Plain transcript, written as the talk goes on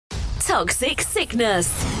Toxic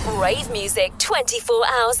Sickness. Rave music 24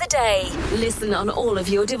 hours a day. Listen on all of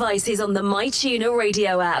your devices on the MyTuner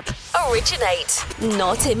radio app. Originate,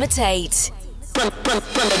 not imitate.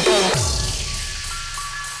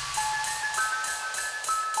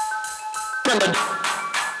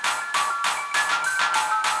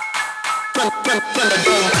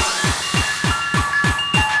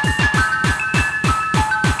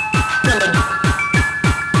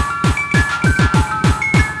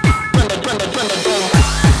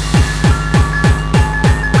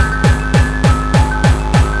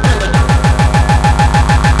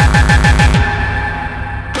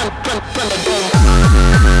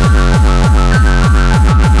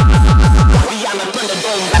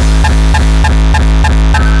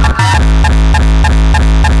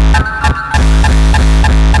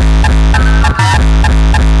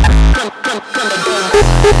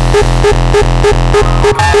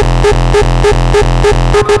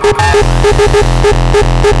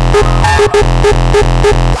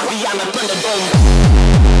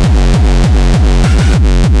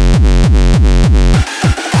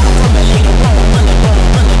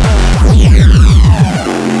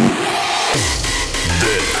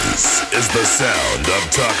 This is the sound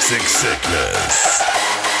of Toxic Sickness.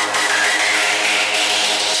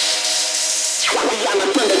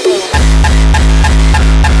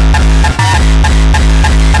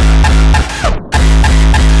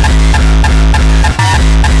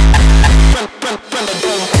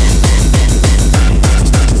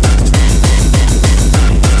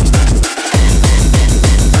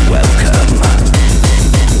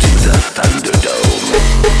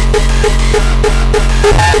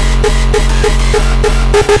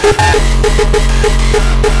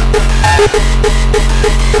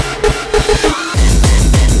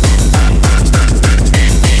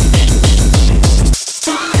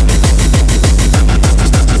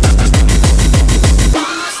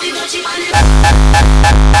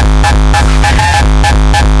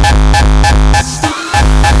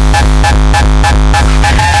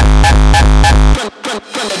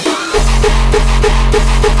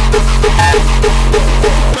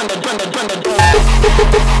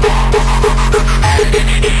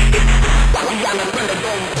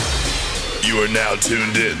 You are now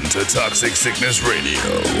tuned in to Toxic Sickness Radio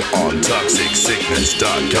on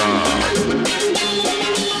ToxicSickness.com.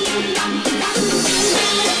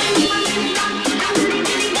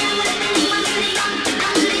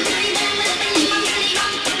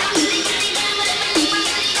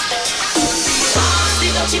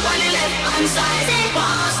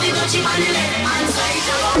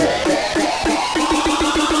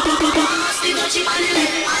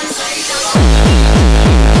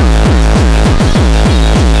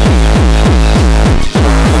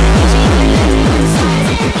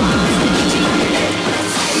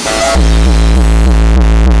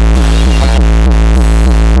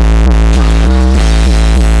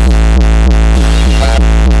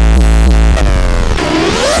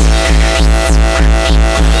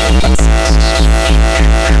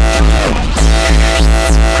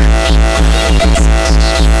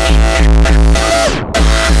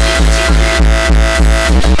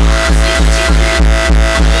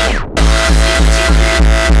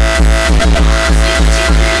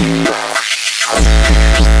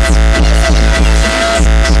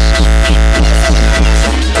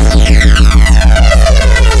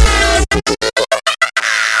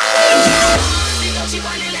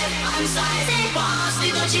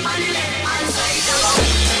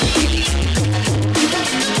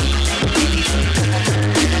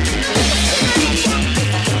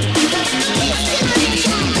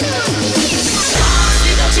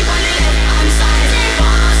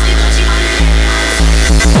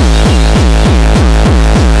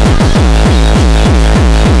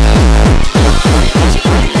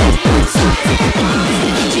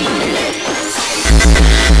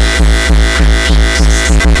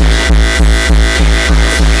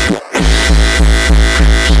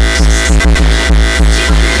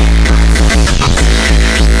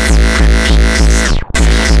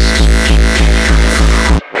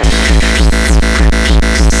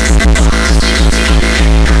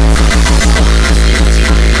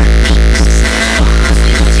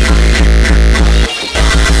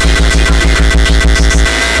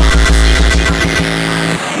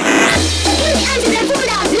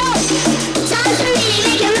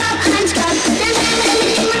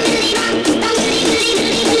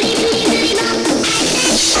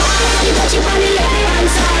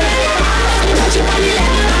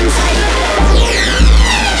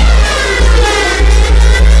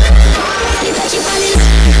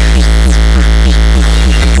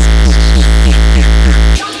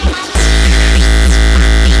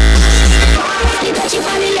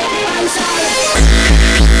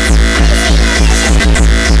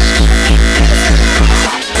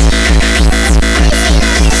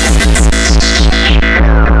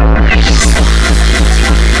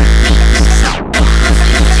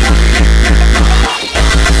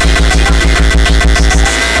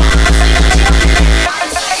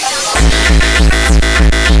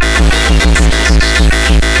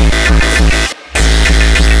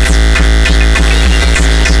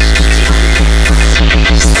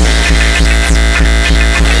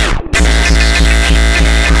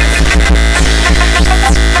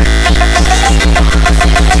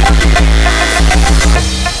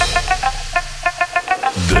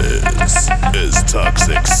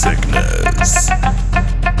 Toxic Sickness.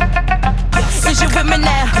 Is you with me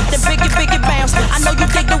now? The biggie bounce. I know you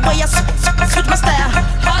dig the way I switch my style.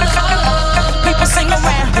 People sing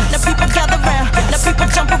around, now people gather round, now people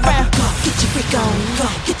jump around. Get your freak on,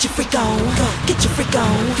 get your freak on, get your freak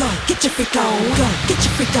on, get your freak on, get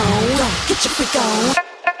your freak on, get your freak on,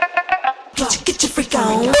 get your freak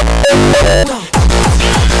on.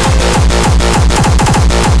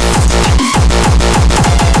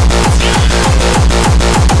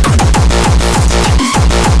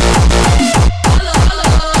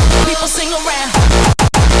 People sing around.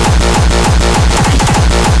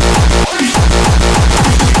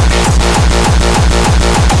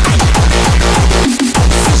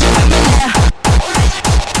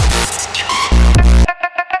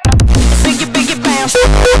 Biggie bounce.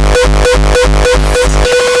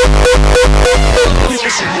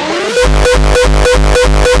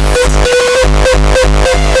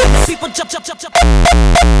 People jump.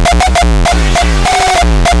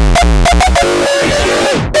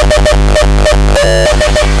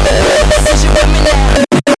 Is you with me now?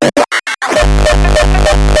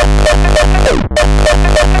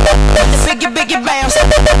 Biggie bounce.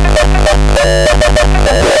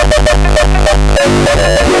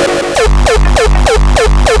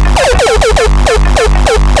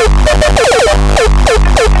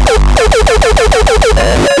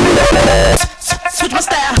 Switch my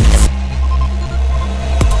style.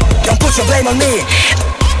 Don't put your blame on me.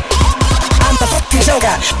 I'm the fucking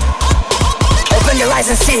Joker. Open your eyes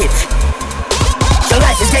and see it. Your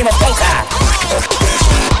life is game of poker.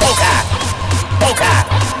 Poker. Poker.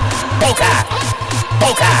 Poker.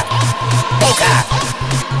 Poker. Poker.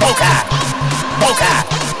 Poker. Poker.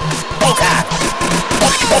 Poker.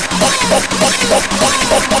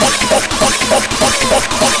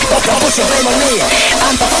 Don't put your blame on me.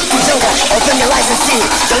 I'm the fucking Joker. Open your eyes and see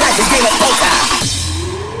it. Your life is game of poker.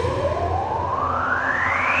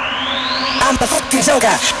 I'm the fucking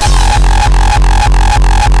Joker.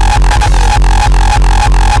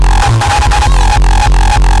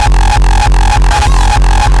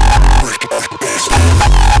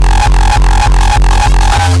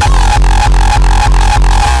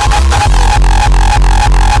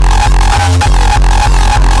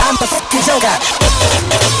 I'm the fucking Joker.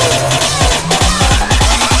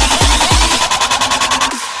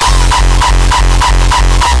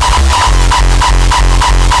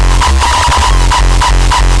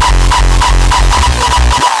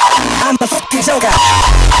 I'm the fucking Joker.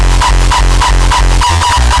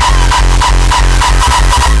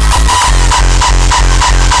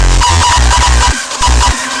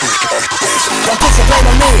 Don't put your blame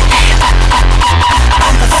on me.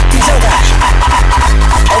 I'm the fucking Joker.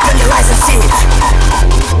 Open your eyes and see it.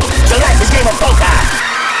 Your life is game of poker.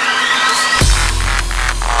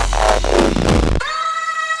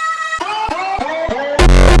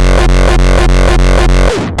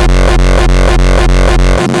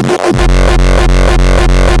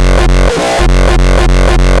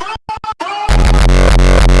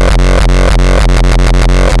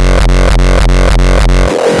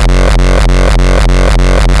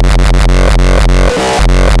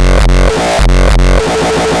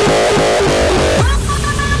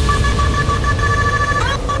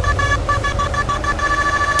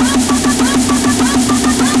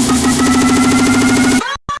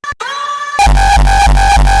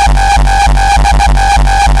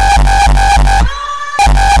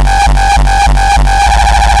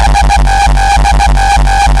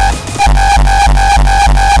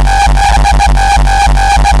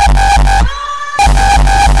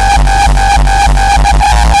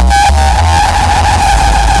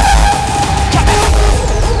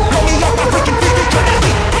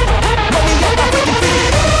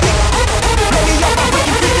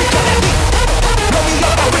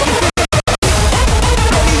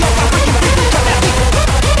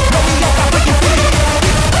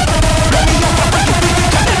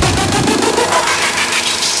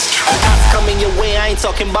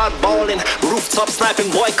 Talking about balling, rooftop sniping,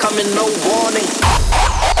 boy coming, no warning.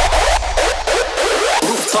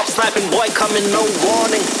 Rooftop sniping, boy coming, no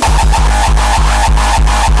warning.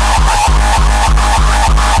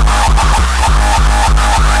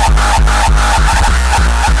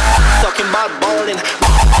 Talking about balling.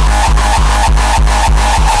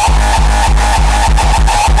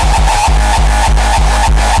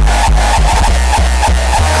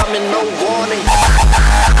 Coming, no warning.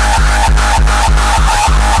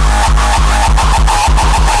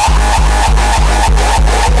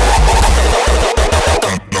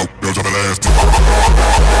 No, no,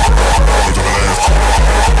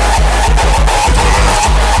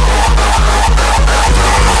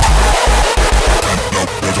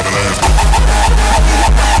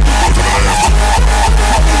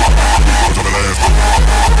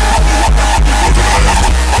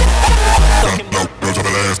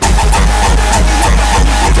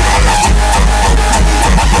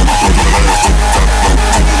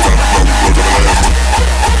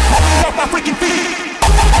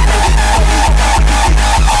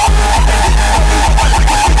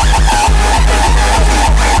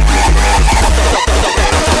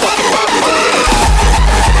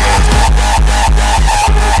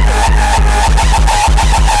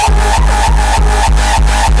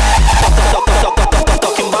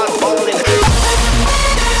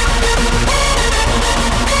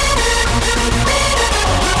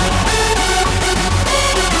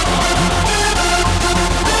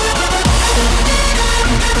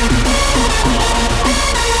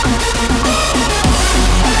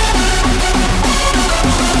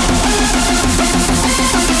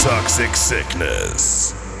 Toxic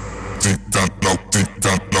Sickness. Deep down low,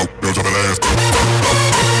 build up an ass.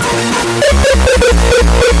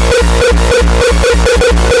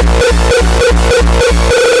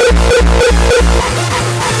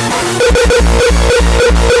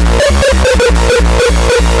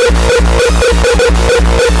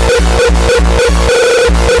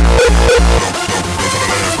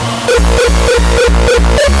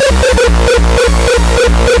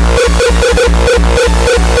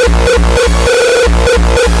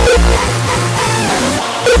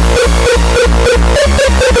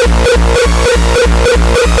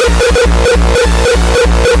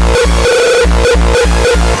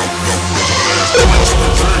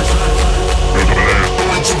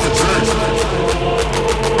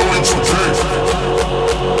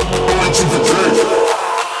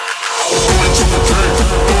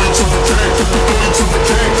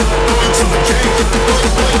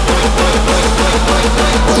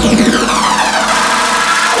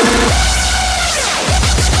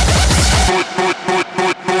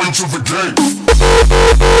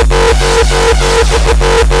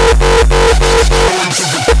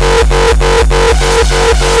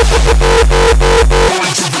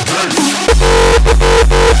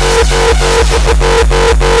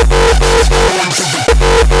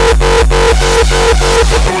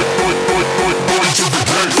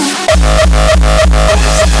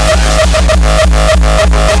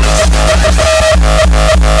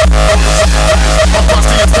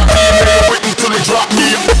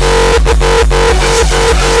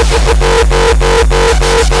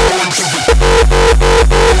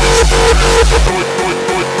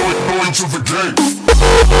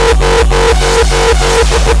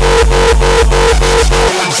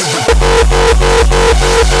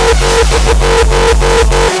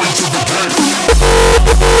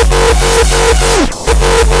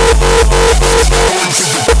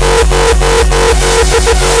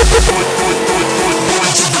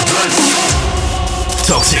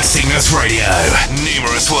 Toxic Sickness Radio.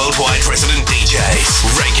 Numerous worldwide resident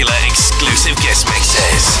DJs. Regular exclusive guest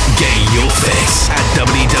mixes. Gain your fix at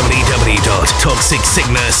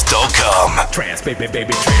www.toxicsickness.com. Trance, baby,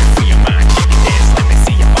 trance for your mind. Shake your dance, let me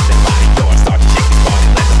see your mother body. Door start to shake this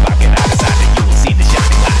body, let the fire get out inside, and you will see the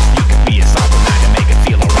shining light. You can be a song tonight and make it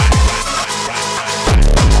feel alright.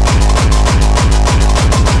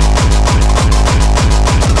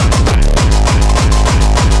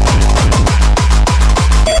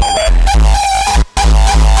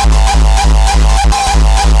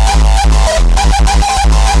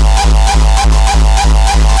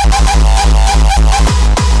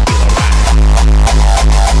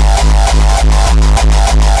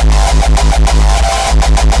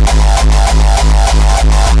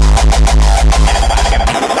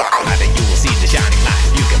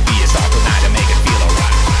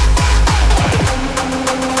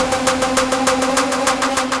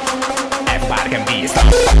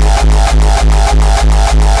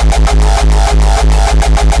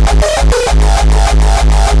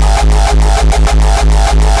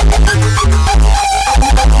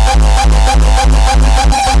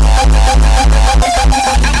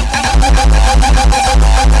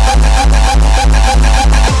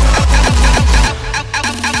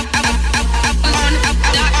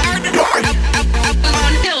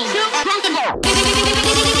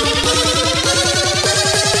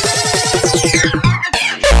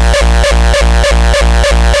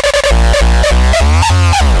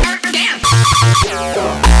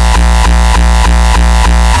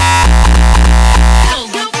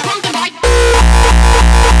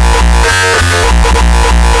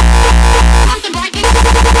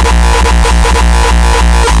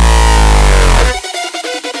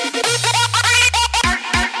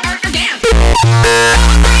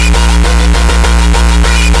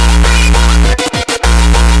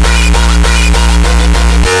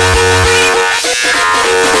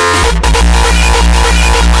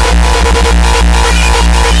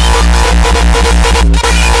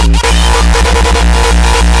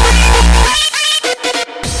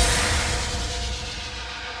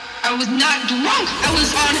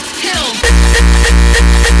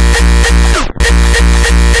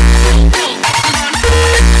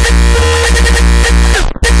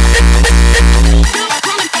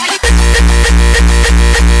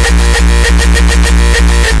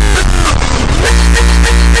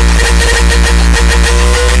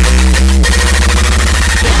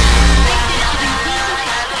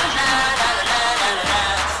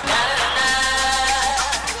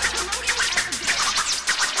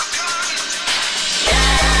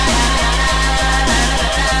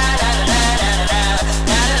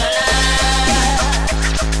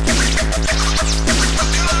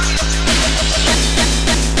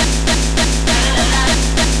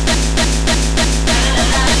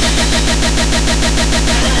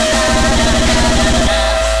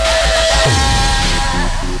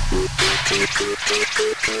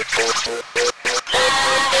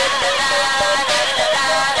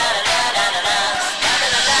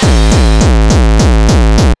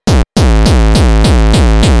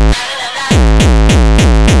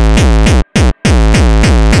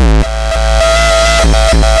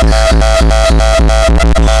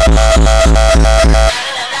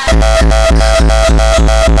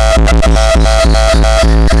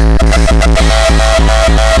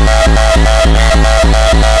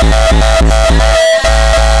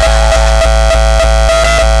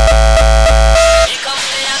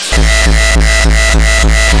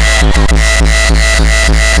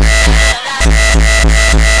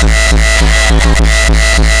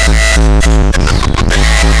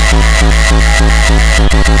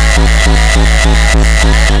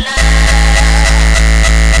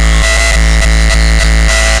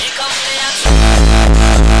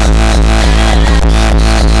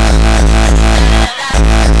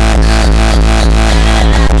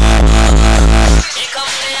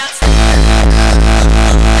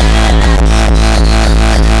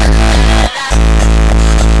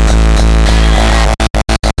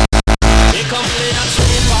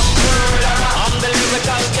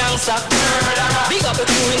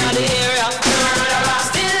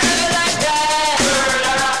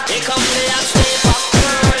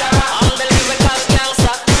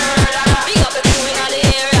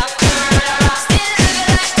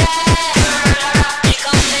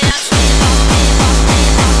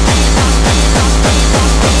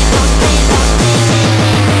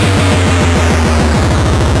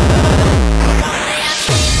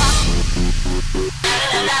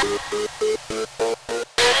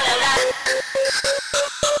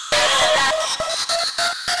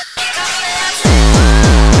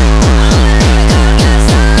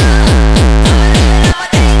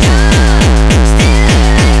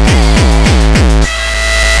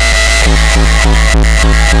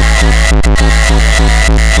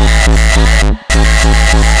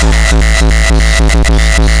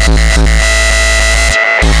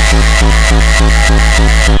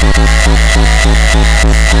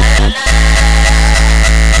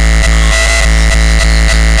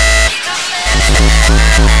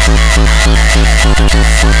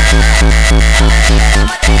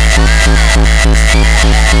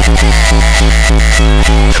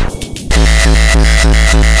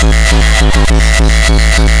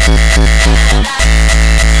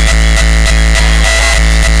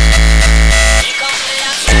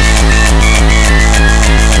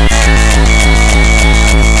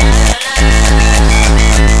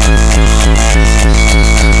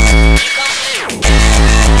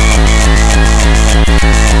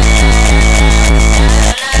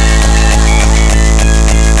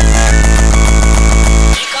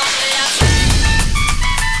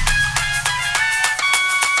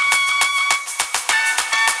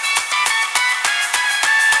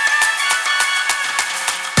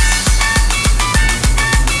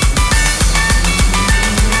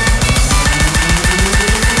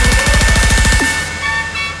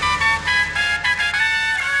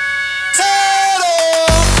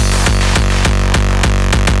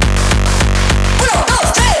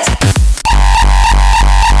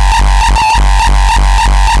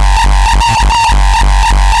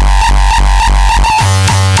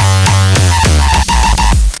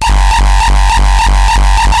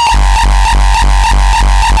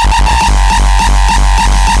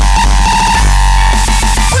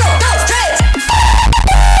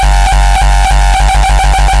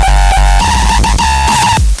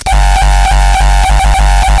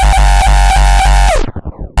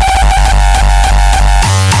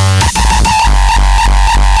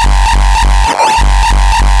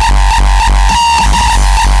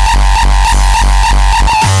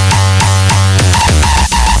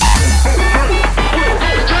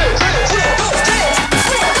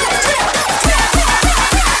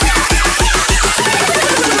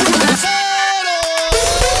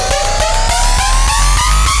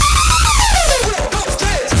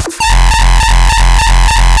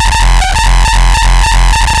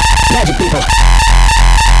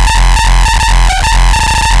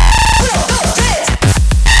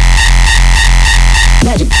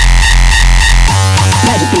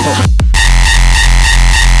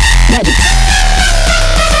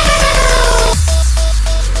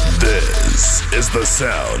 the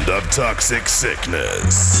sound of Toxic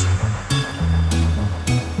Sickness.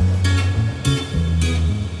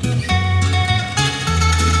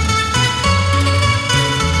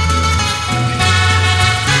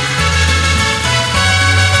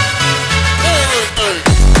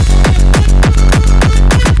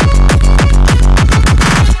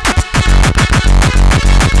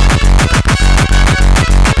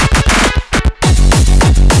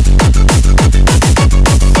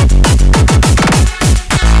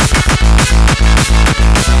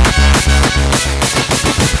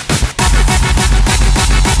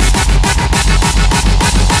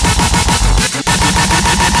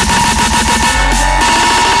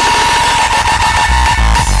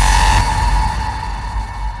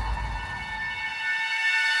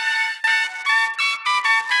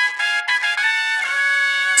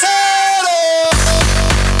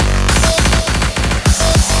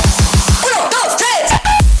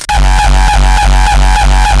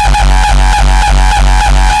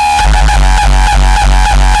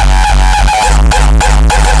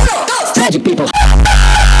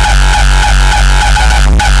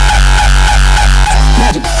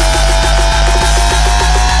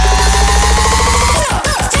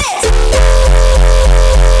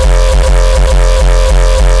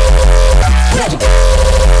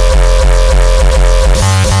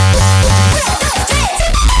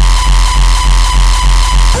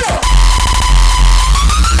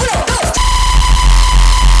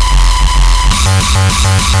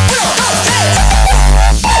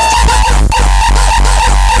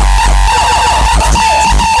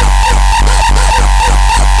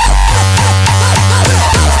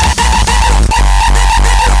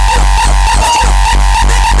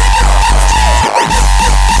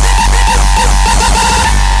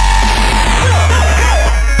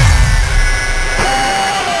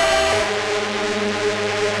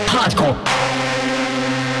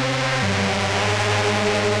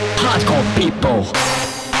 people.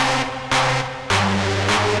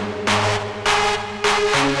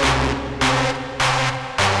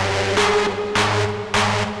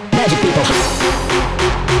 Magic people.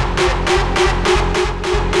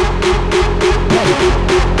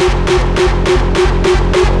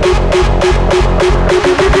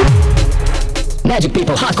 Magic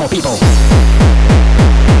people, hardcore people.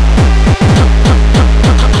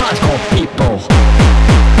 Hardcore people.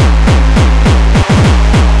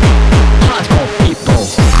 Hardcore people.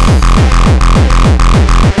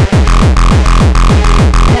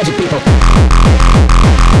 Magic people.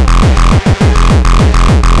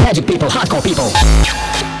 Magic people, hardcore people.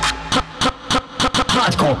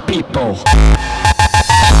 Hardcore people.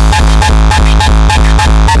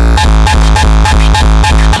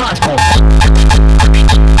 Hardcore.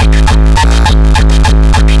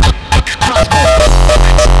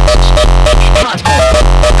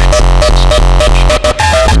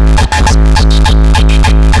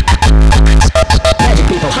 Magic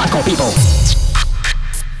people, hardcore people.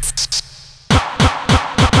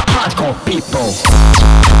 Hardcore people.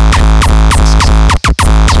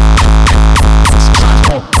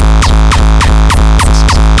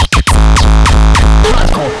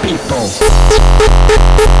 Hardcore people.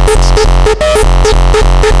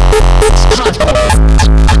 Hardcore.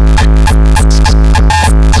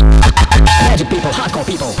 Magic people, hardcore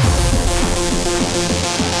people.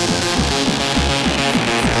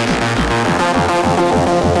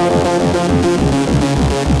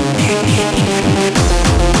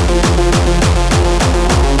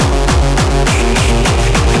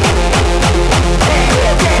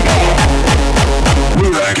 We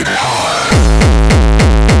like it hard.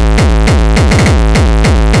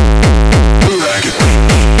 We like it.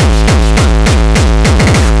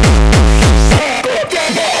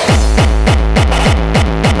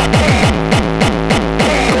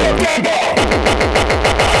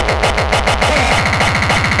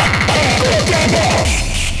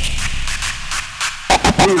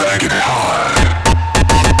 We like it hard.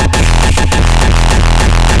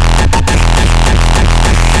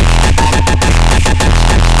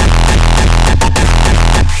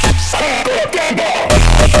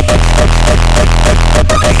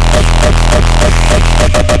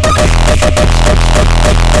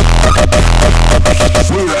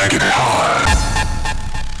 We like it hard.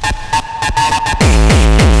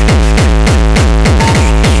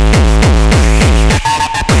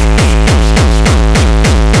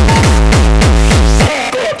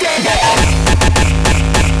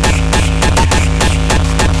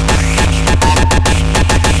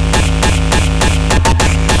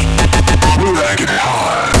 We like it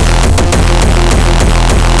hard.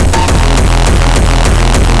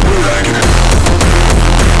 We like it.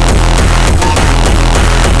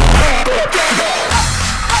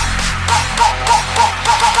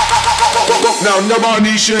 Now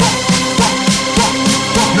nobody shit.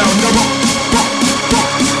 Now never.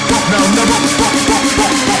 Now never.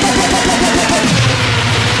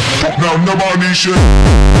 Now nobody shit.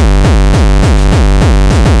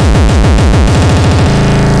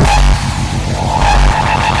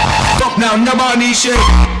 Now nobody shit.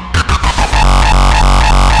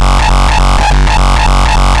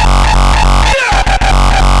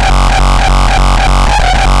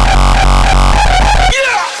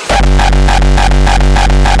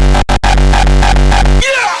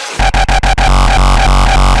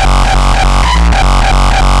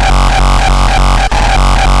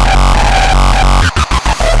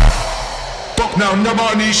 Now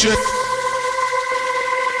nobody shit.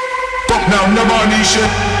 Now nobody shit.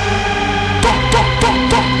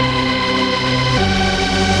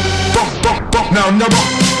 Now never. Now never.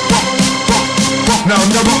 Now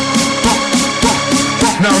never.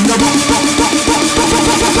 Now never.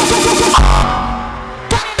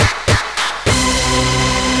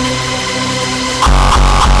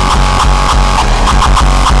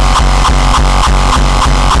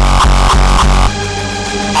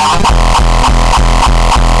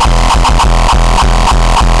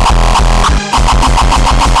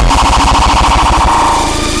 Now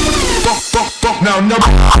never.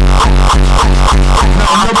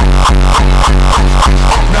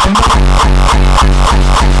 Now never.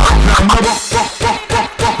 Now never.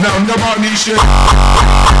 Now nobody shit.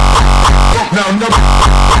 Now never.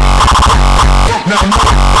 Now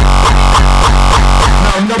never.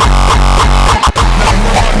 Now never. Now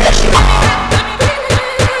nobody shit.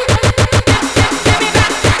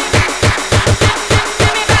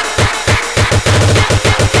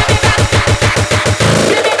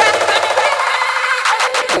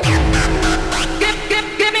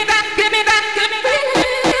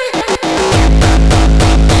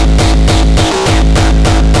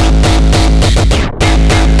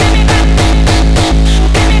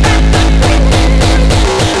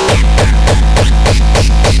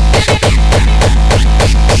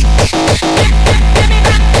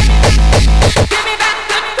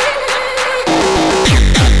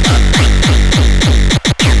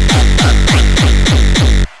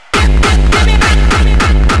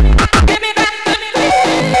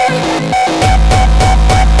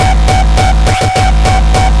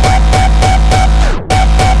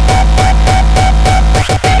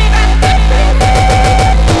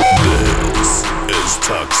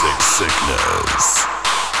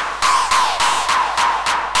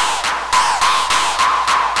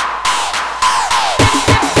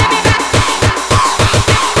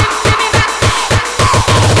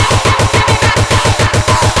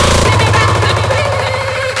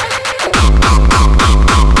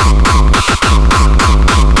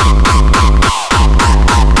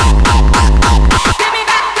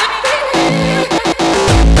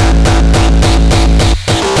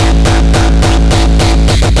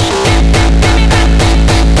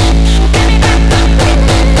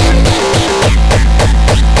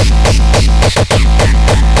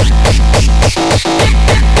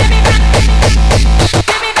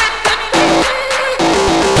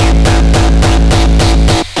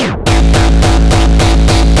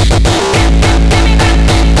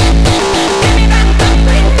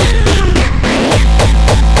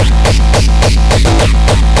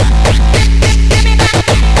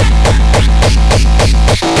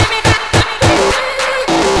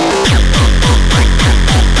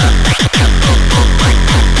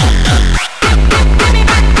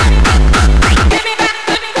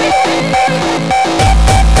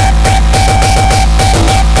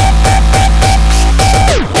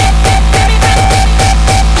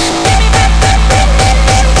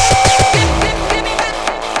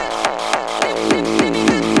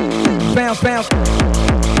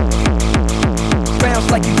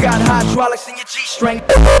 Straight.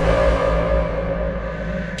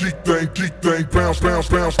 Geek thing, bounce, bounce,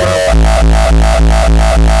 bounce, bounce.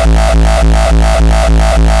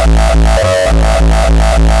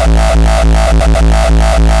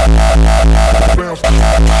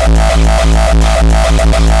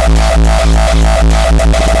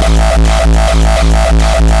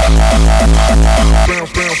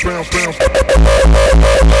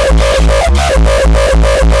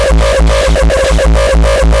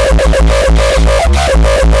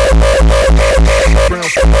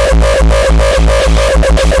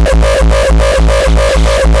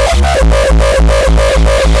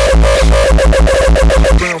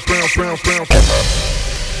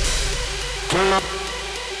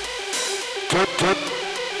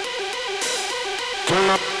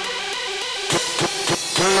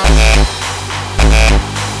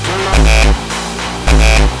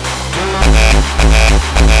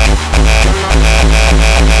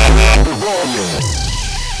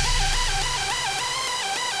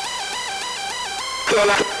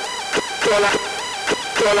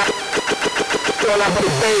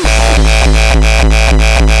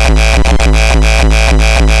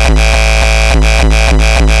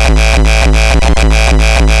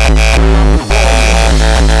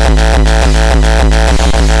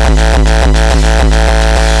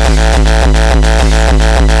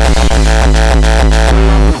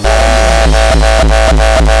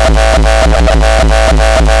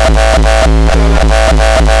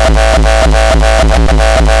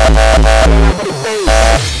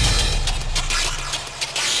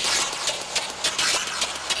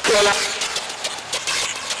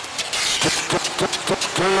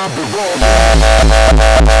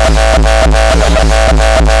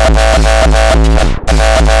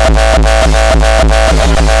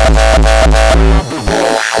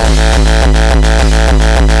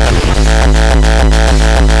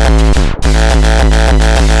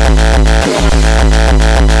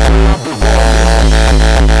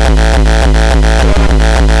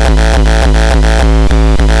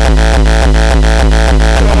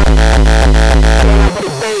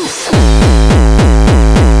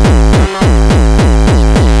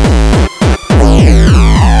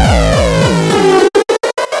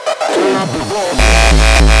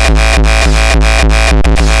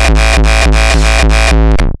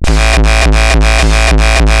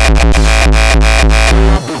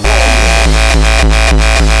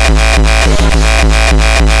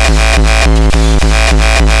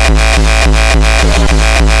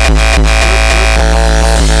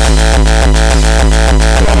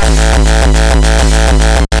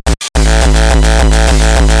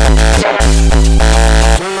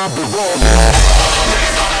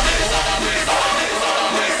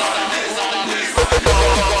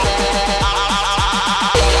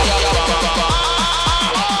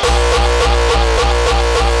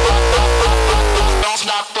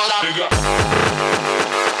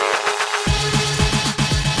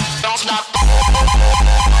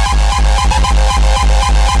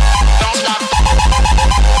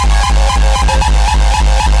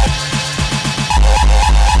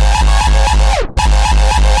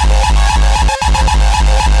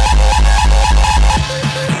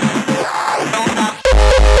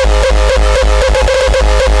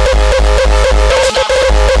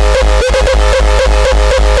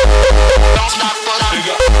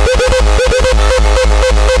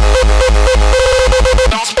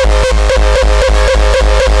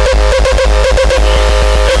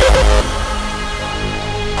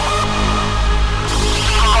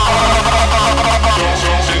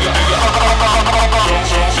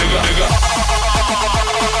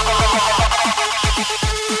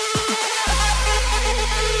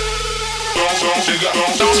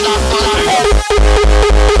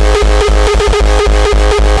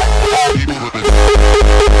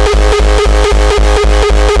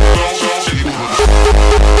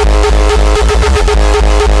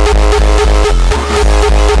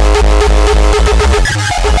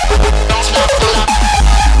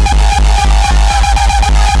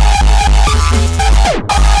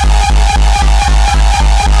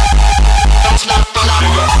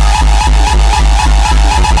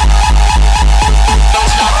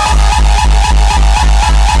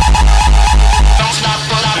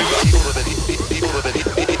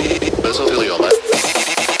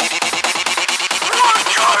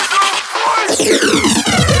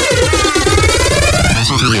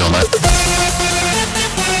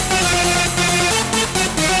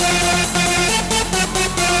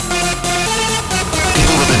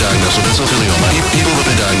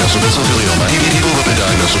 diagnosed with mesothelioma. People have been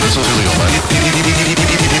diagnosed with mesothelioma.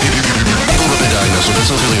 People have been diagnosed with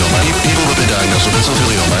mesothelioma. People who've been diagnosed with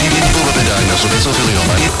mesothelioma. People who've been diagnosed with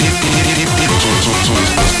mesothelioma.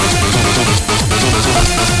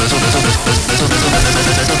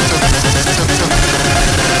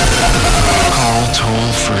 Call toll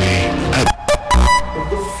free at what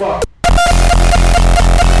the fuck?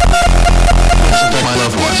 Listen to my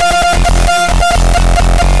loved ones.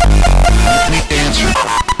 I need to answer.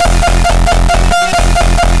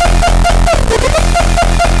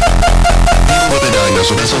 People who've been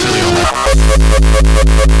diagnosed with mesothelioma.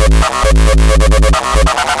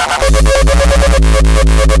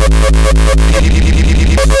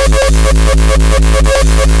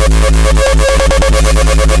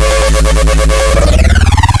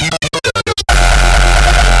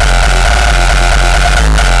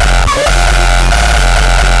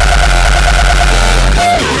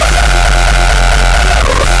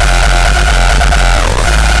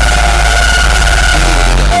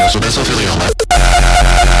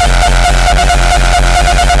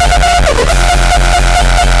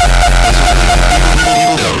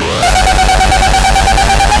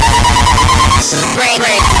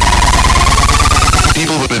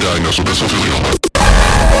 People who've been diagnosed with mesothelioma.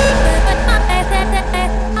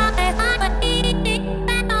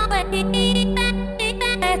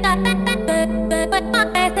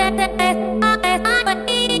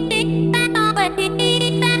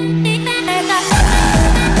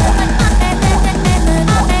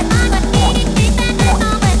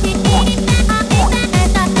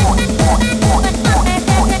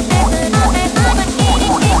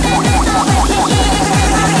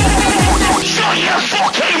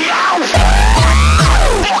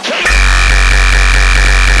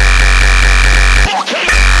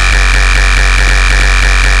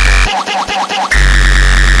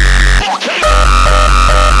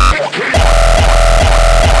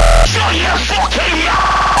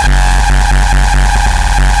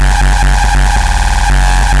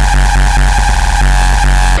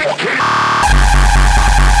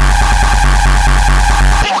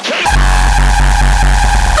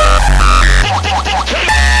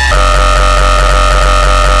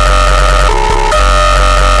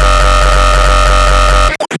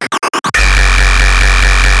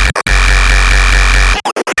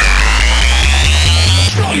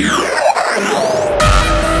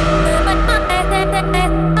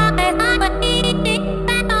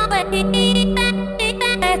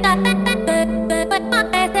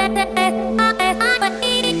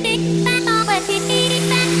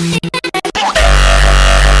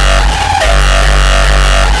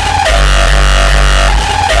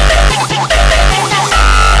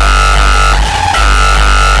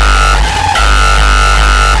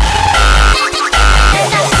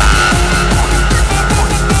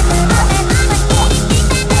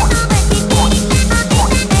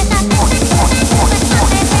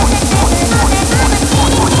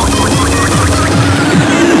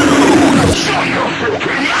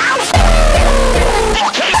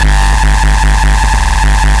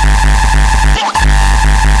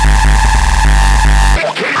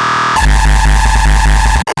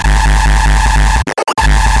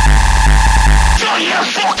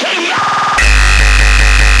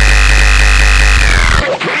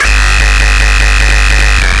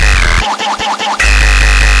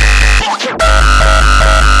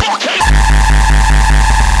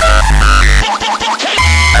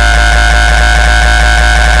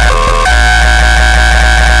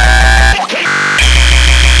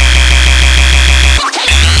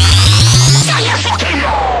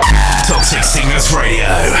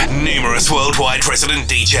 Worldwide resident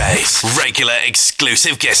DJs, regular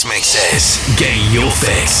exclusive guest mixes. Get your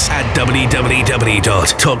fix at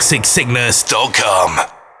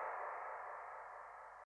www.toxicsickness.com.